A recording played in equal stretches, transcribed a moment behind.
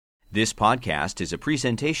This podcast is a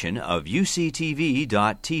presentation of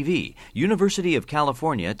UCTV.tv, University of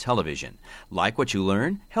California Television. Like what you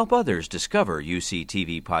learn? Help others discover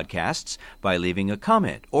UCTV podcasts by leaving a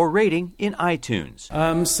comment or rating in iTunes.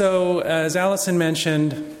 So, as Allison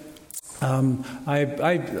mentioned,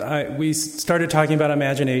 we started talking about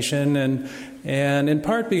imagination, and in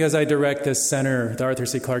part because I direct this center, the Arthur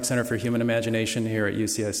C. Clarke Center for Human Imagination here at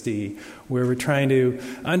UCSD, where we're trying to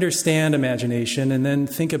understand imagination and then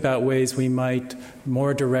think about ways we might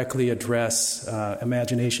more directly address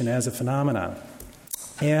imagination as a phenomenon.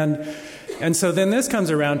 And so then this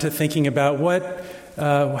comes around to thinking about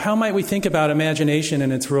how might we think about imagination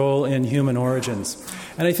and its role in human origins.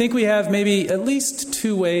 And I think we have maybe at least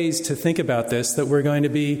two ways to think about this that we're going to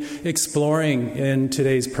be exploring in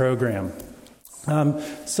today's program.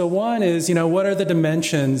 So one is, what are the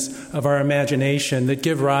dimensions of our imagination that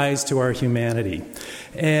give rise to our humanity?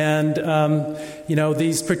 And,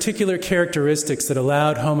 these particular characteristics that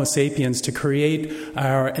allowed Homo sapiens to create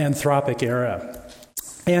our anthropic era.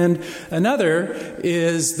 And another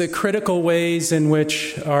is the critical ways in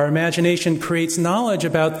which our imagination creates knowledge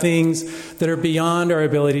about things that are beyond our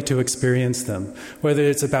ability to experience them, whether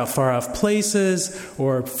it's about far-off places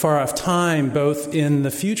or far-off time, both in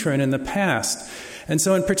the future and in the past. And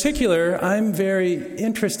so in particular, I'm very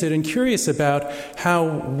interested and curious about how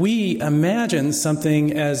we imagine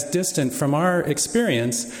something as distant from our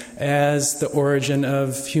experience as the origin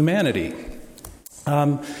of humanity.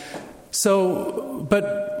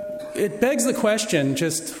 But it begs the question,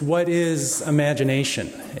 just what is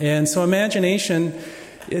imagination? And so imagination,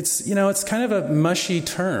 it's kind of a mushy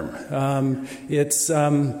term.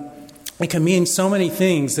 It can mean so many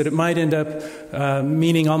things that it might end up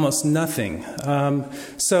meaning almost nothing.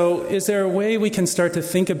 So is there a way we can start to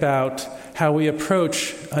think about how we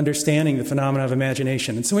approach understanding the phenomena of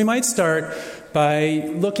imagination? And so we might start by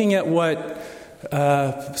looking at what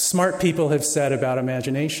smart people have said about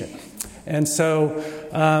imagination. And so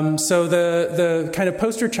the kind of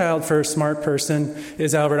poster child for a smart person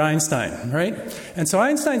is Albert Einstein, right? And so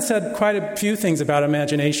Einstein said quite a few things about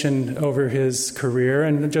imagination over his career,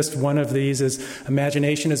 and just one of these is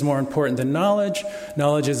imagination is more important than knowledge.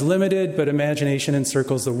 Knowledge is limited, but imagination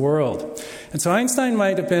encircles the world. And so Einstein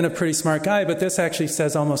might have been a pretty smart guy, but this actually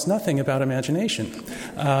says almost nothing about imagination.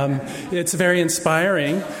 It's very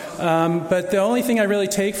inspiring, but the only thing I really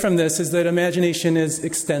take from this is that imagination is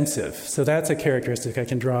extensive. So that's a characteristic I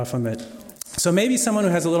can draw from it. So maybe someone who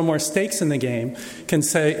has a little more stakes in the game can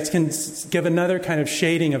give another kind of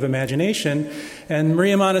shading of imagination. And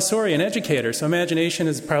Maria Montessori, an educator. So imagination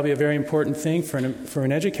is probably a very important thing for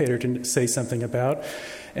an educator to say something about.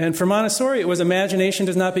 And for Montessori, it was imagination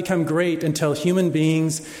does not become great until human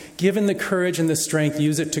beings, given the courage and the strength,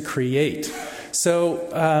 use it to create.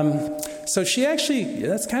 So she actually,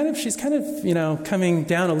 she's kind of, coming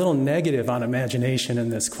down a little negative on imagination in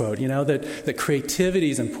this quote, that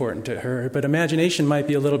creativity is important to her, but imagination might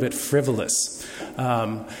be a little bit frivolous.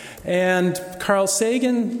 And Carl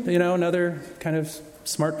Sagan, another kind of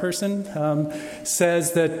smart person,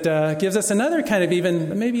 says that, gives us another kind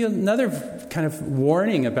of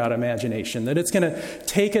warning about imagination, that it's going to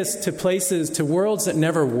take us to places, to worlds that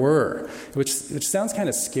never were, which sounds kind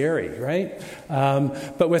of scary, right?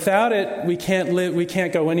 But without it, we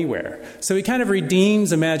can't go anywhere. So he kind of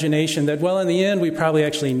redeems imagination that, well, in the end, we probably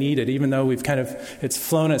actually need it, even though it's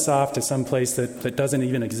flown us off to some place that doesn't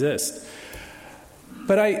even exist.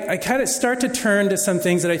 But I kind of start to turn to some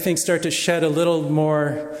things that I think start to shed a little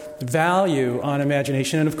more value on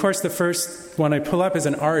imagination. And of course, the first one I pull up is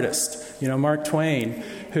an artist, Mark Twain,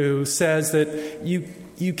 who says that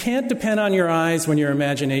you can't depend on your eyes when your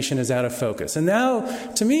imagination is out of focus. And now,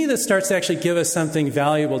 to me, this starts to actually give us something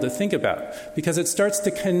valuable to think about, because it starts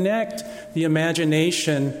to connect the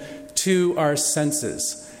imagination to our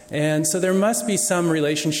senses. And so there must be some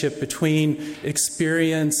relationship between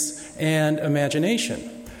experience and imagination.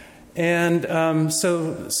 And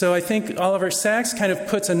so I think Oliver Sacks kind of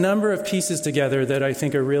puts a number of pieces together that I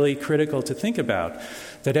think are really critical to think about.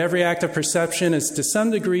 That every act of perception is to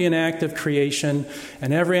some degree an act of creation,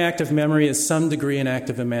 and every act of memory is some degree an act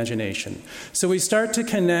of imagination. So we start to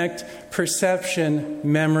connect perception,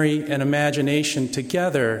 memory, and imagination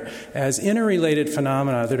together as interrelated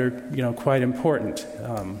phenomena that are, quite important.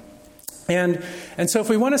 And so if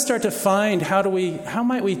we want to start to find how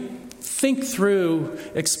might we think through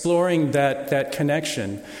exploring that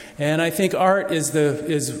connection. And I think art is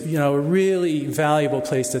a really valuable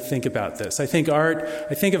place to think about this. I think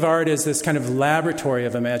of art as this kind of laboratory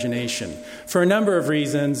of imagination for a number of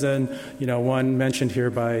reasons, and one mentioned here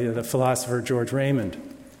by the philosopher George Raymond.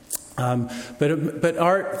 But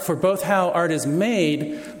art, for both how art is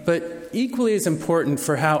made, but equally as important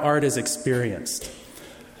for how art is experienced.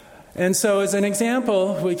 And so as an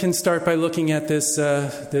example, we can start by looking at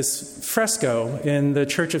this fresco in the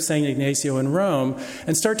Church of St. Ignacio in Rome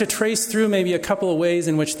and start to trace through maybe a couple of ways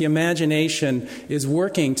in which the imagination is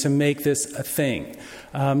working to make this a thing.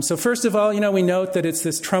 So first of all, we note that it's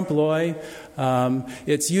this trompe l'oeil.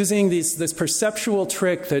 It's using this perceptual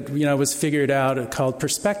trick that was figured out called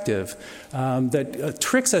perspective, that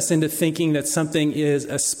tricks us into thinking that something is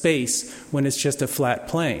a space when it's just a flat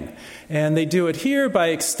plane. And they do it here by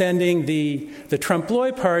extending the trompe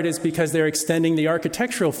l'oeil part is because they're extending the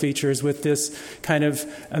architectural features with this kind of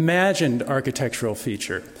imagined architectural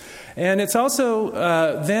feature. And it's also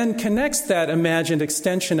then connects that imagined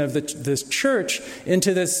extension of this church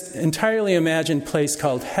into this entirely imagined place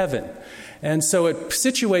called heaven. And so it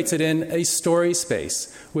situates it in a story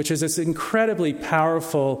space, which is this incredibly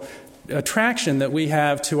powerful attraction that we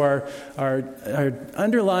have to our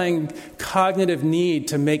underlying cognitive need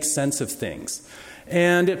to make sense of things.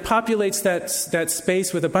 And it populates that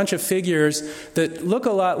space with a bunch of figures that look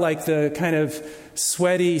a lot like the kind of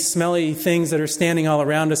sweaty, smelly things that are standing all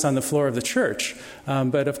around us on the floor of the church.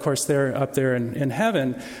 But of course, they're up there in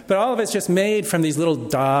heaven. But all of it's just made from these little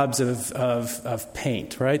daubs of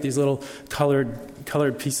paint, right? These little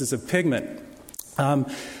colored pieces of pigment.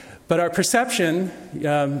 But our perception,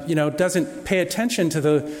 doesn't pay attention to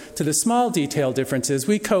the small detail differences.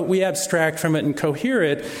 We abstract from it and cohere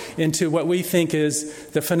it into what we think is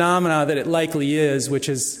the phenomena that it likely is, which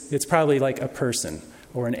is it's probably like a person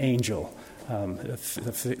or an angel,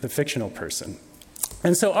 the fictional person.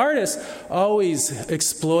 And so artists always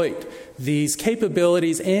exploit these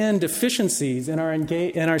capabilities and deficiencies in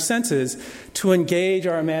our senses to engage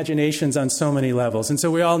our imaginations on so many levels. And so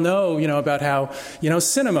we all know, about how,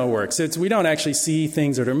 cinema works. We don't actually see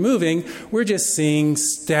things that are moving. We're just seeing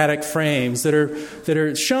static frames that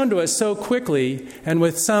are shown to us so quickly and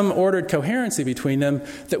with some ordered coherency between them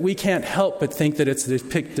that we can't help but think that it's a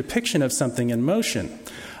depiction of something in motion.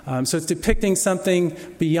 So it's depicting something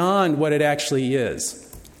beyond what it actually is.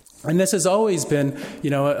 And this has always been,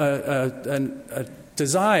 a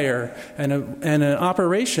desire and an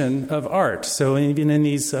operation of art. So even in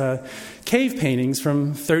these cave paintings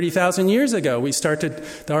from 30,000 years ago,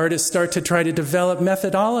 the artists start to try to develop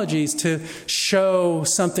methodologies to show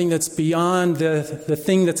something that's beyond the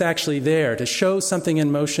thing that's actually there, to show something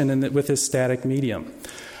in motion with this static medium.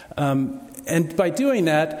 And by doing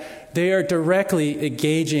that, they are directly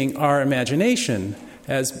engaging our imagination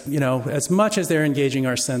as much as they're engaging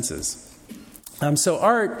our senses. So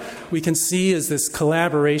art, we can see, is this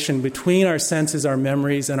collaboration between our senses, our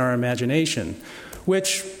memories, and our imagination,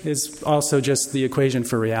 which is also just the equation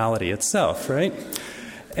for reality itself, right?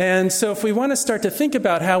 And so if we want to start to think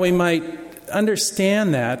about how we might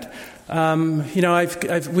understand that,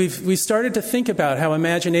 we've started to think about how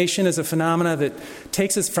imagination is a phenomena that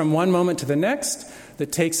takes us from one moment to the next,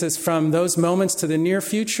 that takes us from those moments to the near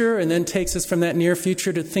future, and then takes us from that near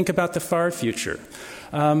future to think about the far future.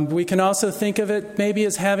 We can also think of it maybe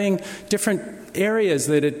as having different areas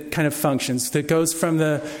that it kind of functions, that goes from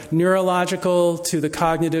the neurological to the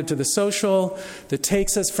cognitive to the social, that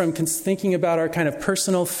takes us from thinking about our kind of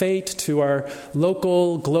personal fate to our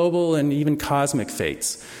local, global, and even cosmic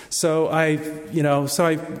fates. So I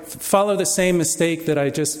follow the same mistake that I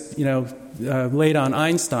just, laid on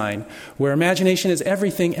Einstein, where imagination is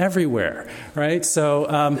everything everywhere, right? So,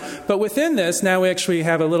 but within this, now we actually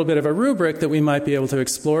have a little bit of a rubric that we might be able to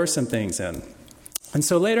explore some things in. And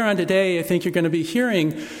so later on today, I think you're going to be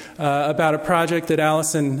hearing about a project that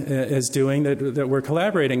Allison is doing that we're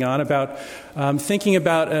collaborating on about thinking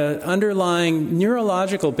about an underlying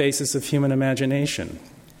neurological basis of human imagination.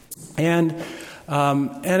 And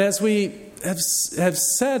as we have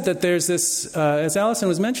said that there's this, as Allison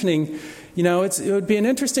was mentioning, it would be an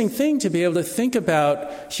interesting thing to be able to think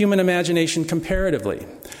about human imagination comparatively.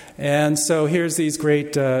 And so here's these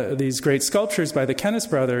great sculptures by the Kennis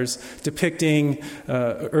brothers depicting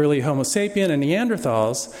early Homo sapien and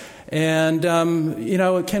Neanderthals. And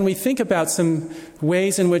can we think about some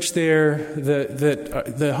ways in which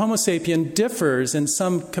the Homo sapien differs in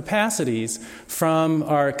some capacities from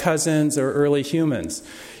our cousins or early humans?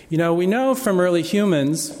 We know from early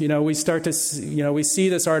humans, we start to, we see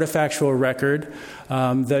this artifactual record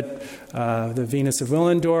that the Venus of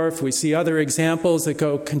Willendorf. We see other examples that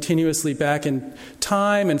go continuously back in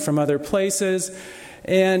time and from other places,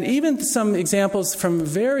 and even some examples from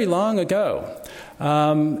very long ago.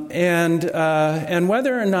 And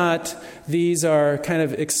whether or not these are kind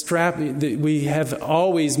of we have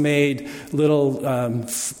always made little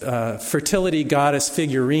fertility goddess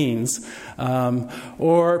figurines,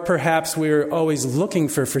 or perhaps we're always looking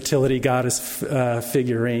for fertility goddess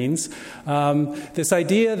figurines. This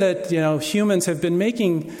idea that humans have been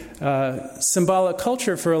making symbolic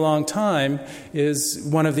culture for a long time is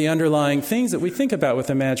one of the underlying things that we think about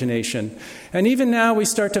with imagination. And even now we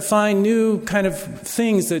start to find new kind of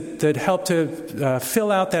things that help to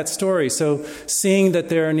fill out that story. So seeing that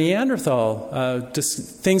there are Neanderthal,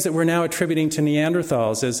 things that we're now attributing to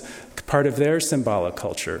Neanderthals as part of their symbolic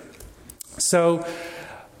culture. So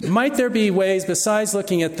might there be ways, besides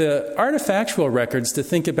looking at the artifactual records, to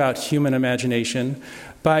think about human imagination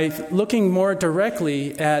by looking more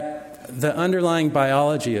directly at the underlying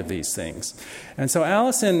biology of these things? And so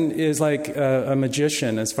Allison is like a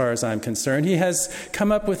magician as far as I'm concerned. He has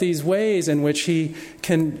come up with these ways in which he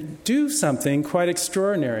can do something quite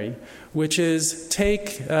extraordinary, which is take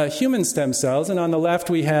human stem cells, and on the left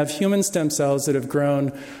we have human stem cells that have grown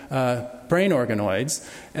brain organoids,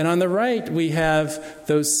 and on the right we have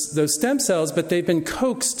those stem cells, but they've been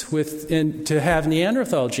coaxed to have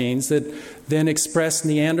Neanderthal genes that then express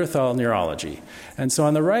Neanderthal neurology. And so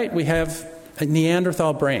on the right we have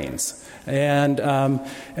Neanderthal brains.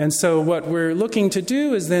 And so what we're looking to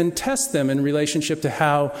do is then test them in relationship to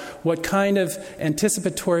what kind of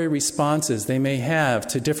anticipatory responses they may have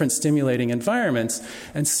to different stimulating environments,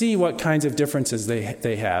 and see what kinds of differences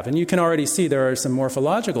they have. And you can already see there are some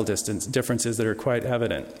morphological differences that are quite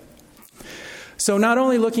evident. So not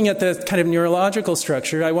only looking at the kind of neurological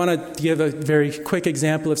structure, I want to give a very quick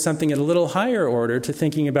example of something at a little higher order to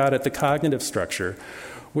thinking about at the cognitive structure,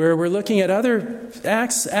 where we're looking at other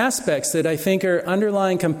aspects that I think are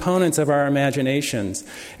underlying components of our imaginations.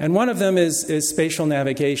 And one of them is spatial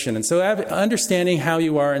navigation. And so understanding how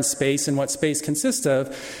you are in space and what space consists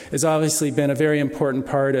of has obviously been a very important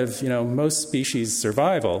part of most species'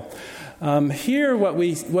 survival. Here, what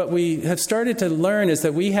we have started to learn is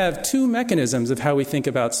that we have two mechanisms of how we think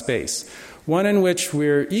about space. One in which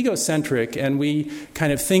we're egocentric and we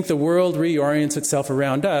kind of think the world reorients itself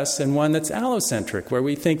around us, and one that's allocentric, where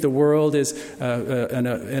we think the world is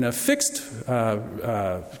in a fixed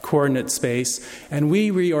coordinate space and we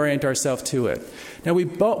reorient ourselves to it. Now,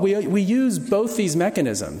 we use both these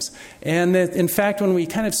mechanisms, and that, in fact, when we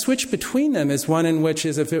kind of switch between them is one in which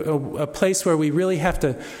is a place where we really have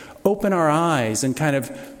to open our eyes and kind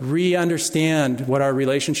of re-understand what our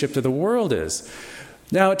relationship to the world is.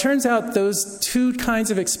 Now, it turns out those two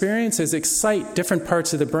kinds of experiences excite different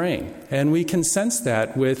parts of the brain, and we can sense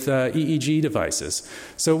that with EEG devices.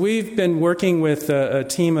 So we've been working with a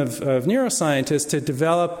team of neuroscientists to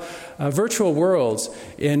develop virtual worlds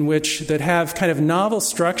that have kind of novel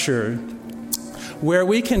structure where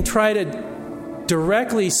we can try to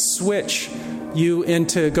directly switch you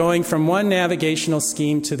into going from one navigational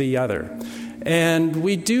scheme to the other. And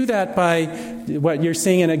we do that by what you're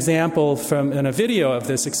seeing an example from in a video of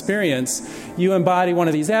this experience. You embody one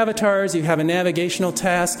of these avatars, you have a navigational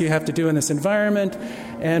task you have to do in this environment,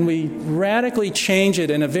 and we radically change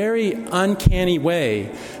it in a very uncanny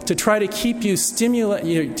way to try to keep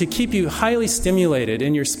you highly stimulated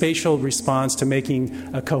in your spatial response to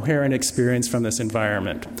making a coherent experience from this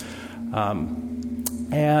environment.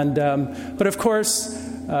 But of course,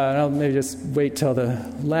 I'll maybe just wait till the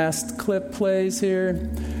last clip plays here.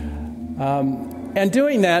 And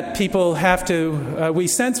doing that, people have to, we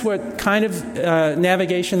sense what kind of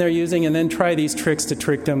navigation they're using and then try these tricks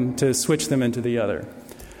to switch them into the other.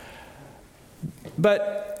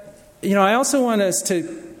 But, I also want us to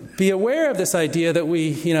be aware of this idea that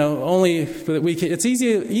it's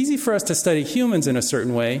easy for us to study humans in a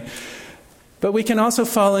certain way, but we can also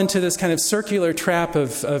fall into this kind of circular trap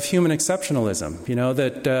of human exceptionalism,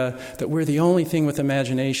 that we're the only thing with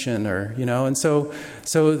imagination, and so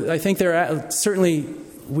I think certainly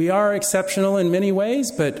we are exceptional in many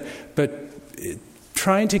ways, but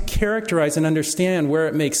trying to characterize and understand where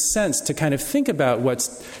it makes sense to kind of think about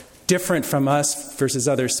what's different from us versus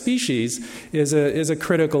other species is a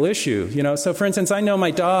critical issue. So for instance, I know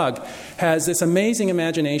my dog has this amazing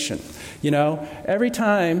imagination. Every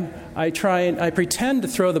time I pretend to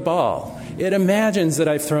throw the ball, it imagines that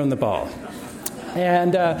I've thrown the ball.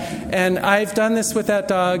 And I've done this with that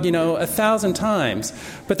dog, 1,000 times.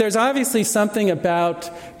 But there's obviously something about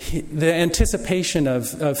the anticipation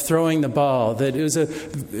of throwing the ball that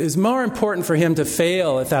is more important for him to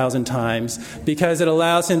fail 1,000 times because it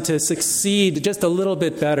allows him to succeed just a little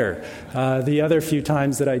bit better the other few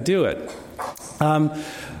times that I do it.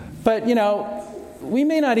 But we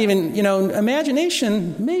may not even,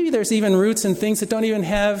 imagination, maybe there's even roots in things that don't even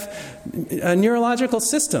have neurological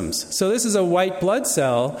systems. So this is a white blood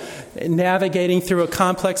cell navigating through a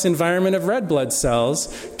complex environment of red blood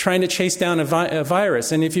cells, trying to chase down a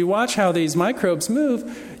virus. And if you watch how these microbes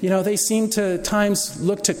move, they seem to at times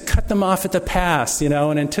look to cut them off at the pass,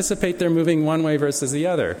 and anticipate they're moving one way versus the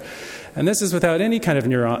other. And this is without any kind of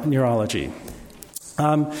neurology.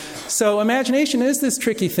 So imagination is this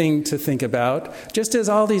tricky thing to think about, just as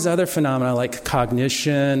all these other phenomena like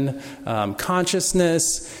cognition,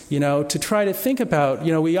 consciousness, to try to think about,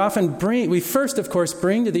 we first, of course,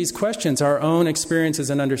 bring to these questions our own experiences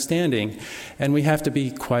and understanding, and we have to be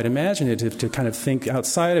quite imaginative to kind of think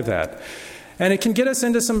outside of that. And it can get us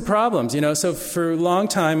into some problems, So for a long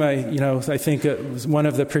time, I think it was one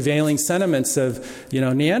of the prevailing sentiments of,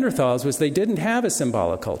 Neanderthals was they didn't have a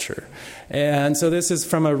symbolic culture. And so this is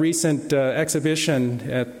from a recent exhibition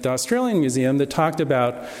at the Australian Museum that talked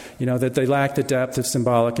about, that they lacked the depth of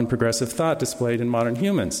symbolic and progressive thought displayed in modern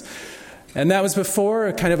humans. And that was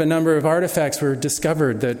before kind of a number of artifacts were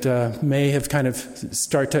discovered that may have kind of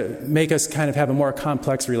start to make us kind of have a more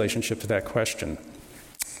complex relationship to that question.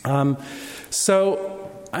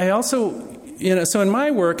 So I also, so in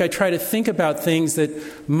my work, I try to think about things that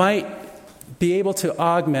might be able to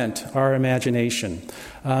augment our imagination.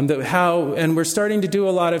 And we're starting to do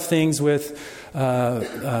a lot of things with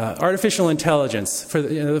artificial intelligence. For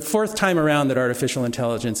the fourth time around that artificial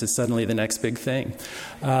intelligence is suddenly the next big thing.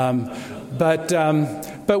 But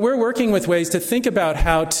we're working with ways to think about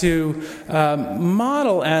how to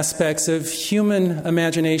model aspects of human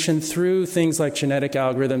imagination through things like genetic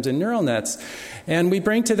algorithms and neural nets. And we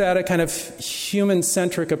bring to that a kind of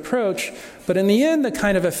human-centric approach. But in the end,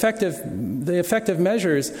 the effective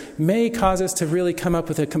measures may cause us to really come up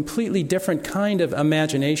with a completely different kind of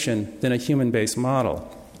imagination than a human-based model.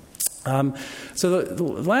 So the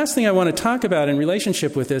last thing I want to talk about in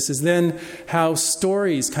relationship with this is then how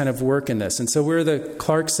stories kind of work in this. And so we're the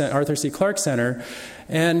Arthur C. Clarke Center,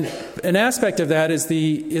 and an aspect of that is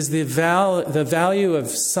the value of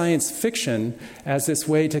science fiction as this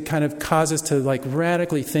way to kind of cause us to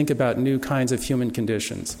radically think about new kinds of human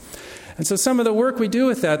conditions. And so some of the work we do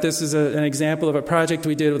with that, this is an example of a project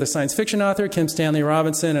we did with a science fiction author, Kim Stanley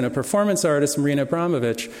Robinson, and a performance artist, Marina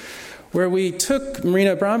Abramovich, where we took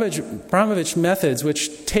Marina Abramovich methods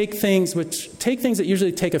which take things that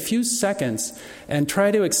usually take a few seconds and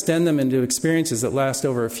try to extend them into experiences that last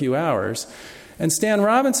over a few hours. And Stan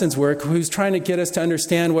Robinson's work, who's trying to get us to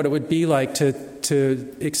understand what it would be like to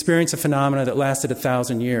experience a phenomena that lasted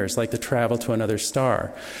 1,000 years, like the travel to another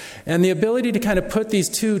star. And the ability to kind of put these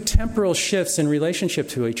two temporal shifts in relationship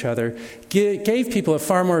to each other gave people a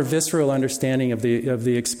far more visceral understanding of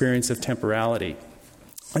the experience of temporality.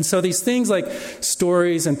 And so these things like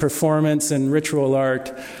stories and performance and ritual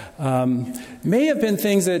art may have been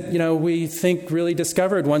things that we think really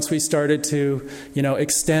discovered once we started to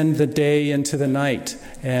extend the day into the night,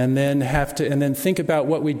 and then think about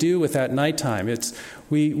what we do with that nighttime.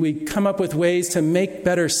 We come up with ways to make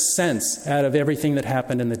better sense out of everything that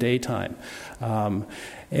happened in the daytime.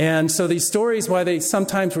 And so these stories, while they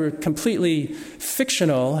sometimes were completely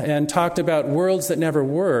fictional and talked about worlds that never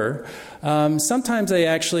were, sometimes they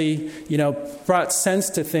actually, brought sense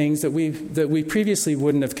to things that we previously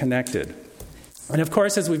wouldn't have connected. And of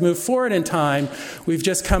course, as we've moved forward in time, we've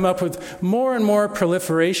just come up with more and more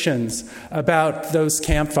proliferations about those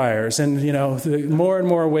campfires, and more and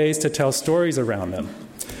more ways to tell stories around them.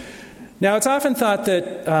 Now, it's often thought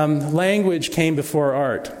that language came before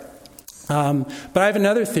art. But I have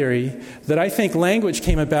another theory that I think language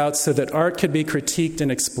came about so that art could be critiqued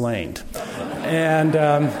and explained. And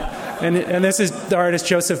this is the artist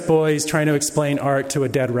Joseph Beuys trying to explain art to a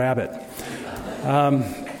dead rabbit.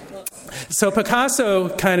 So Picasso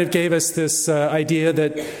kind of gave us this idea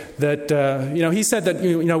that he said that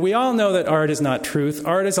we all know that art is not truth.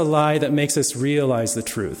 Art is a lie that makes us realize the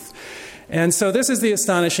truth. And so this is the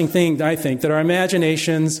astonishing thing, I think, that our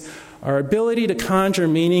imaginations, our ability to conjure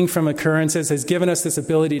meaning from occurrences has given us this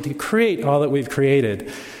ability to create all that we've created.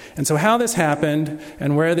 And so how this happened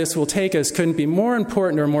and where this will take us couldn't be more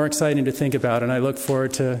important or more exciting to think about, and I look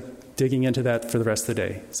forward to digging into that for the rest of the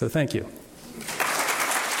day. So thank you.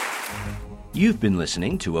 You've been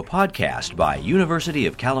listening to a podcast by University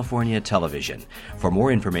of California Television. For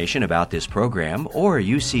more information about this program or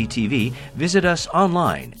UCTV, visit us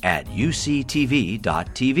online at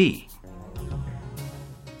uctv.tv.